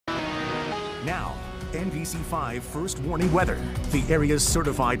Now, NBC5 First Warning Weather, the area's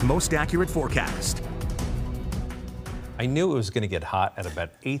certified most accurate forecast. I knew it was going to get hot at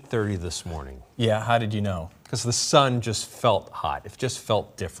about 8:30 this morning. Yeah, how did you know? Because the sun just felt hot. It just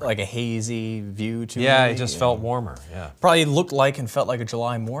felt different. Like a hazy view to Yeah, me? it just felt warmer, yeah. Probably looked like and felt like a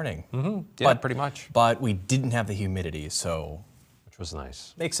July morning. Yeah, pretty much. But we didn't have the humidity, so Which was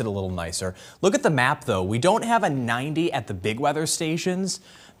nice. makes it a little nicer. Look at the map, though. We don't have a 90 at the big weather stations,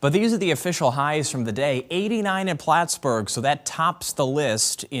 but these are the official highs from the day. 89 in Plattsburgh, so that tops the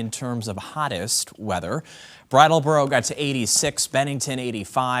list in terms of hottest weather. Brattleboro got to 86, Bennington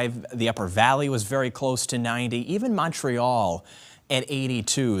 85. The Upper Valley was very close to 90. Even Montreal at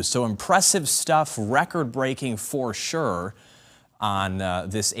 82. So impressive stuff, record-breaking for sure on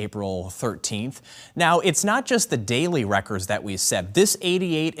this April 13th. Now, it's not just the daily records that we set. This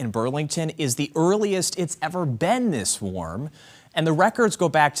 88 in Burlington is the earliest it's ever been this warm. And the records go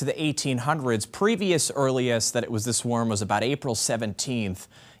back to the 1800s. Previous earliest that it was this warm was about April 17th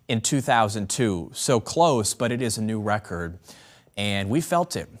in 2002. So close, but it is a new record. And we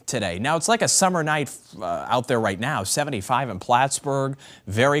felt it today. Now, it's like a summer night out there right now. 75 in Plattsburgh,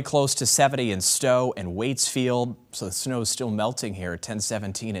 very close to 70 in Stowe and Waitsfield. So the snow is still melting here at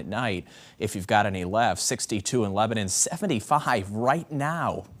 10:17 at night, if you've got any left. 62 in Lebanon, 75 right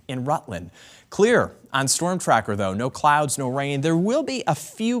now in Rutland. Clear on Storm Tracker, though. No clouds, no rain. There will be a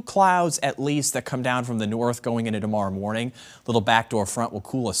few clouds at least that come down from the north going into tomorrow morning. Little backdoor front will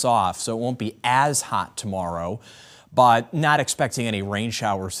cool us off, so it won't be as hot tomorrow. But not expecting any rain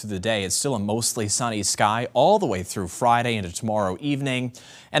showers through the day. It's still a mostly sunny sky all the way through Friday into tomorrow evening.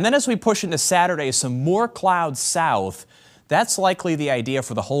 And then as we push into Saturday, some more clouds south. That's likely the idea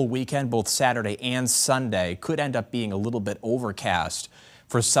for the whole weekend, both Saturday and Sunday. Could end up being a little bit overcast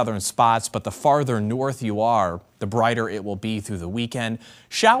for southern spots, but the farther north you are, the brighter it will be through the weekend.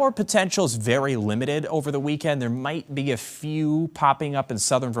 Shower potential is very limited over the weekend. There might be a few popping up in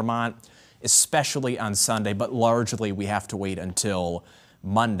southern Vermont, especially on Sunday, but largely we have to wait until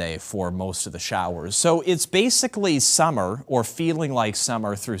Monday for most of the showers. So it's basically summer or feeling like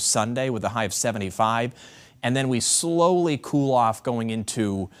summer through Sunday with a high of 75, and then we slowly cool off going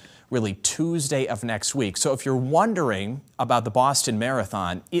into really Tuesday of next week. So if you're wondering about the Boston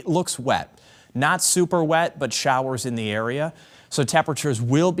Marathon, it looks wet. Not super wet, but showers in the area. So temperatures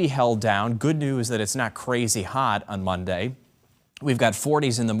will be held down. Good news that it's not crazy hot on Monday. We've got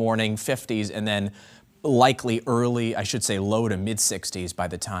 40s in the morning, 50s, and then likely early, I should say low to mid 60s by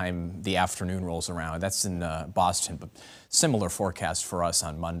the time the afternoon rolls around. That's in Boston, but similar forecast for us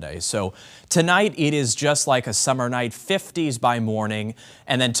on Monday. So tonight it is just like a summer night, 50s by morning,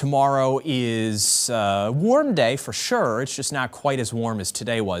 and then tomorrow is a warm day for sure. It's just not quite as warm as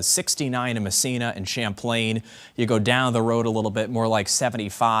today was. 69 in Messina and Champlain. You go down the road a little bit, more like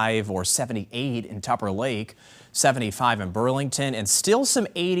 75 or 78 in Tupper Lake. 75 in Burlington, and still some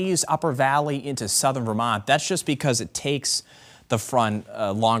 80s Upper Valley into southern Vermont. That's just because it takes the front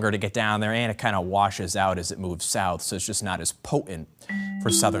longer to get down there, and it kind of washes out as it moves south, so it's just not as potent for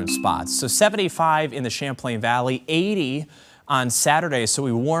southern spots. So 75 in the Champlain Valley, 80 on Saturday, so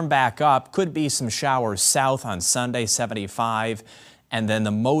we warm back up. Could be some showers south on Sunday, 75, and then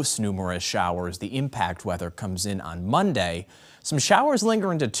the most numerous showers, the impact weather, comes in on Monday. Some showers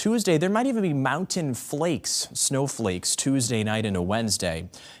linger into Tuesday. There might even be mountain flakes, snowflakes, Tuesday night into Wednesday.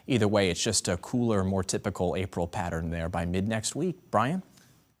 Either way, it's just a cooler, more typical April pattern there by mid next week. Brian?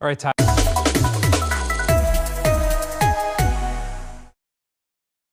 All right, Ty.